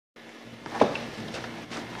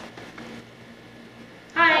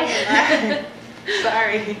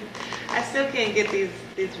Sorry, I still can't get these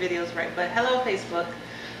videos right, but hello Facebook.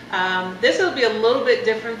 This will be a little bit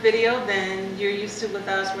different video than you're used to with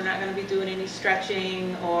us. We're not going to be doing any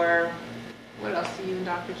stretching or what else do you and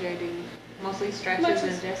Dr. J do? Mostly stretches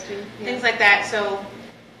and things like that. So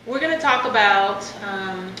we're going to talk about,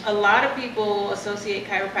 a lot of people associate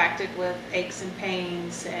chiropractic with aches and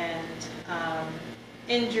pains and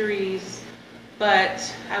injuries,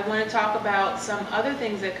 but I want to talk about some other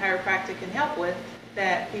things that chiropractic can help with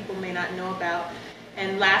that people may not know about.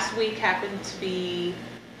 And last week happened to be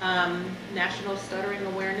National Stuttering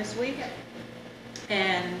Awareness Week,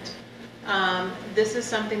 and this is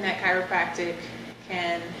something that chiropractic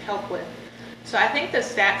can help with. So I think the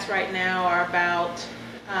stats right now are about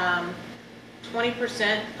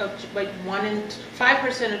 20% of, like 1 in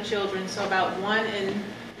 5% of children, so about 1 in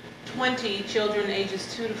 20 children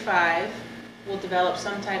ages 2 to 5 will develop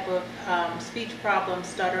some type of speech problem,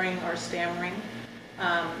 stuttering or stammering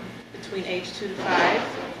between age 2 to 5,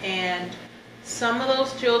 and some of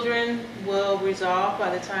those children will resolve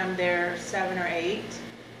by the time they're 7 or 8,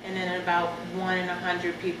 and then about 1 in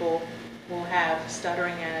 100 people will have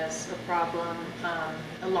stuttering as a problem,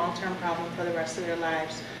 a long-term problem for the rest of their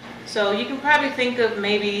lives. So you can probably think of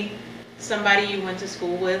maybe somebody you went to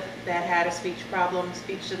school with that had a speech problem,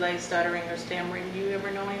 speech delay, stuttering, or stammering. Do you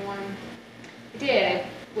ever know anyone? I did.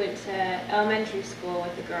 I went to elementary school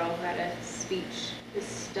with a girl who had a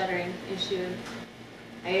stuttering issue.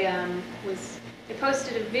 I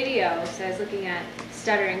posted a video, so I was looking at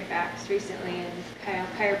stuttering facts recently and how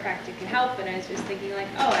chiropractic can help, and I was just thinking like,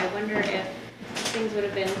 oh, I wonder if things would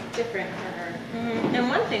have been different for her. And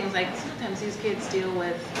one thing is, like, sometimes these kids deal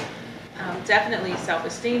with definitely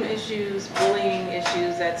self-esteem issues, bullying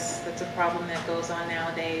issues. That's a problem that goes on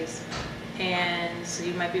nowadays. And so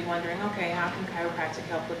you might be wondering, okay, how can chiropractic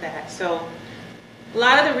help with that? So a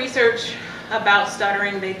lot of the research about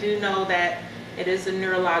stuttering, they do know that it is a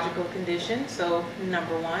neurological condition. So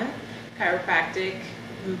number one, chiropractic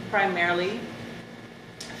primarily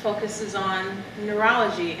focuses on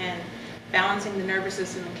neurology and balancing the nervous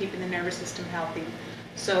system and keeping the nervous system healthy.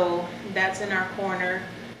 So that's in our corner.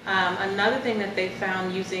 Another thing that they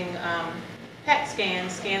found using PET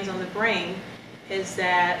scans on the brain, is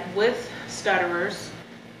that with stutterers,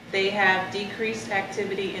 they have decreased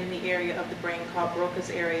activity in the area of the brain called Broca's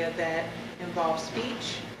area that involves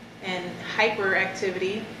speech, and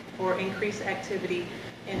hyperactivity or increased activity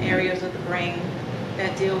in areas of the brain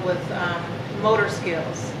that deal with motor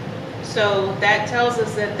skills. So that tells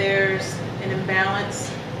us that there's an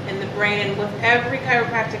imbalance in the brain, and with every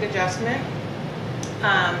chiropractic adjustment,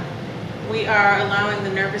 we are allowing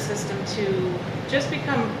the nervous system to just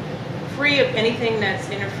become free of anything that's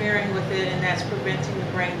interfering with it and that's preventing the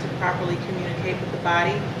brain to properly communicate with the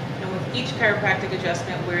body. And with each chiropractic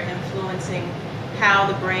adjustment, we're influencing how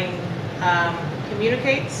the brain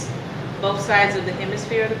communicates, both sides of the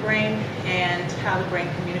hemisphere of the brain, and how the brain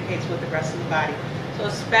communicates with the rest of the body. So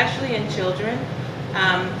especially in children,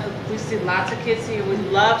 we see lots of kids here. We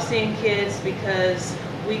love seeing kids because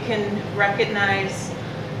we can recognize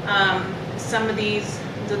some of these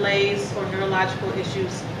delays or neurological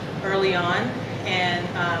issues early on, and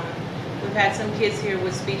we've had some kids here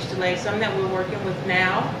with speech delay, some that we're working with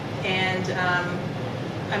now, and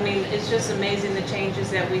I mean, it's just amazing the changes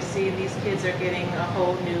that we see. These kids are getting a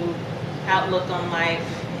whole new outlook on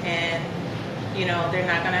life, and you know, they're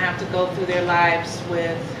not going to have to go through their lives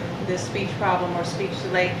with this speech problem or speech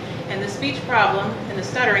delay. And the speech problem and the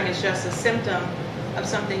stuttering is just a symptom of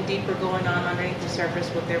something deeper going on underneath the surface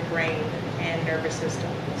with their brain and nervous system.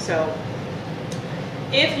 So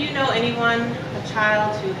if you know anyone, a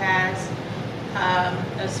child who has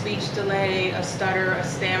a speech delay, a stutter, a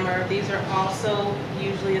stammer, these are also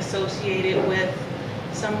usually associated with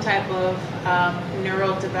some type of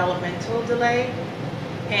neurodevelopmental delay.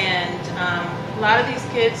 And a lot of these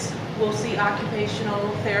kids will see occupational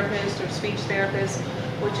therapists or speech therapists,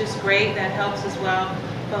 which is great, that helps as well.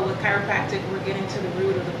 But with chiropractic, we're getting to the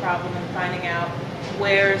root of the problem and finding out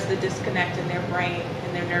where's the disconnect in their brain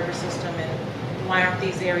and their nervous system, and why aren't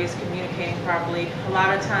these areas communicating properly. A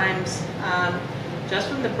lot of times, just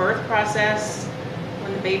from the birth process,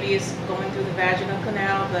 when the baby is going through the vaginal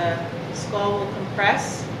canal, the skull will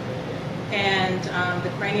compress, and the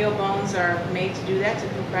cranial bones are made to do that, to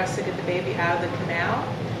compress to get the baby out of the canal.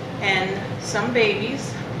 And some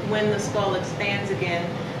babies, when the skull expands again,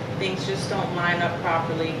 things just don't line up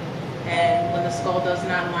properly. And when the skull does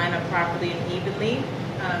not line up properly and evenly,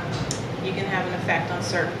 you can have an effect on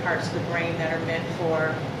certain parts of the brain that are meant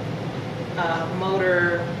for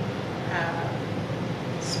motor,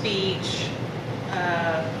 speech,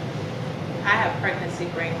 I have pregnancy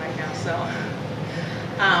brain right now, so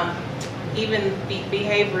even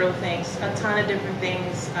behavioral things, a ton of different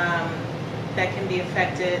things that can be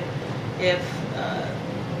affected if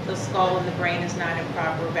the skull and the brain is not in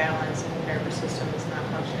proper balance and the nervous system is not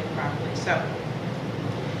functioning properly. So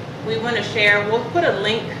we want to share, we'll put a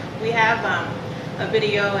link, we have a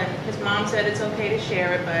video, and his mom said it's okay to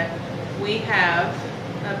share it, but we have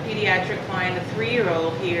a pediatric client, a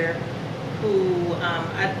 3-year-old here, who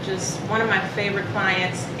one of my favorite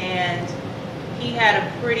clients, and he had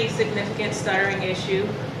a pretty significant stuttering issue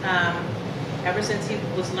ever since he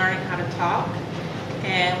was learning how to talk.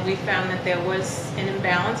 And we found that there was an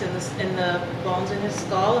imbalance in the bones in his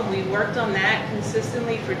skull, and we worked on that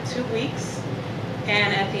consistently for 2 weeks.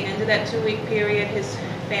 And at the end of that 2-week period, his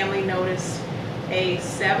family noticed a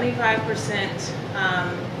 75%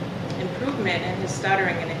 improvement in his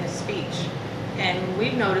stuttering and in his speech. And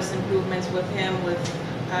we've noticed improvements with him with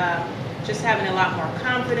just having a lot more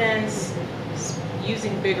confidence,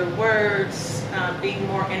 using bigger words, being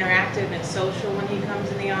more interactive and social when he comes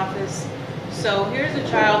in the office. So here's a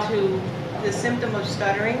child who the symptom of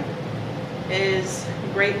stuttering is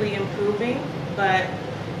greatly improving, but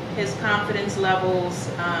his confidence levels,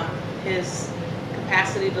 his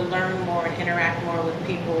capacity to learn more and interact more with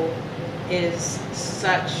people is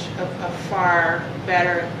such a far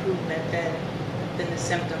better improvement than the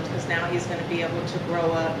symptoms, because now he's going to be able to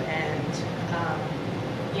grow up and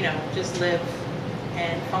just live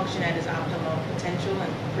and function at his optimal potential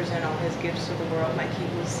and present all his gifts to the world like he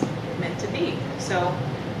was meant to be. So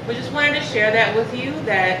we just wanted to share that with you,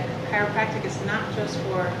 that chiropractic is not just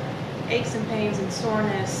for aches and pains and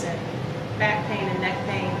soreness and back pain and neck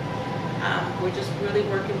pain. We're just really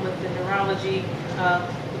working with the neurology of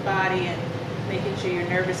the body and making sure your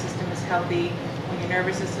nervous system is healthy. When your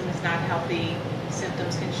nervous system is not healthy,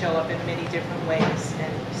 symptoms can show up in many different ways,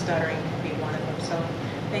 and stuttering can be one of them. So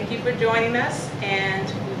thank you for joining us, and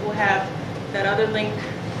we will have that other link.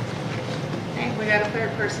 Okay, we got a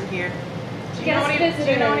third person here. Do you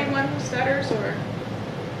know anyone who stutters, or?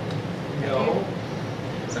 No.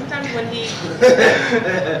 Sometimes when he's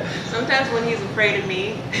afraid of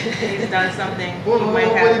me, he's done something. What do you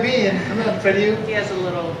mean? I'm not afraid of you. He has a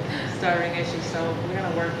little stuttering issue, so we're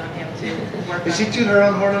gonna work on him too. Did she toot her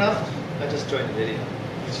own horn enough? I just joined the video.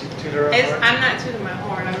 Did she toot her own horn? I'm not tooting my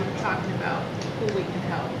horn. I'm talking about who we can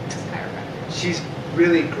help as chiropractors. She's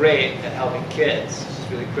really great at helping kids.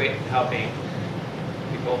 She's really great at helping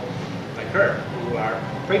people like her who are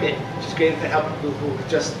pregnant. She's great at helping people who have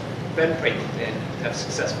just been pregnant and have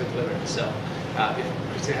successfully delivered. So if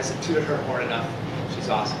Christina hasn't tooted her horn enough, she's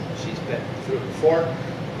awesome. She's been through it before,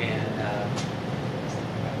 and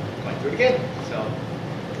going through it again. So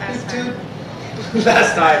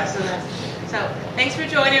Last time. So thanks for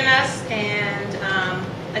joining us, and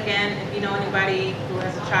again, if you know anybody who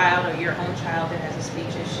has a child or your own child that has a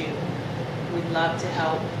speech issue, we'd love to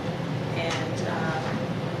help, and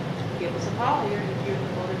give us a call. You're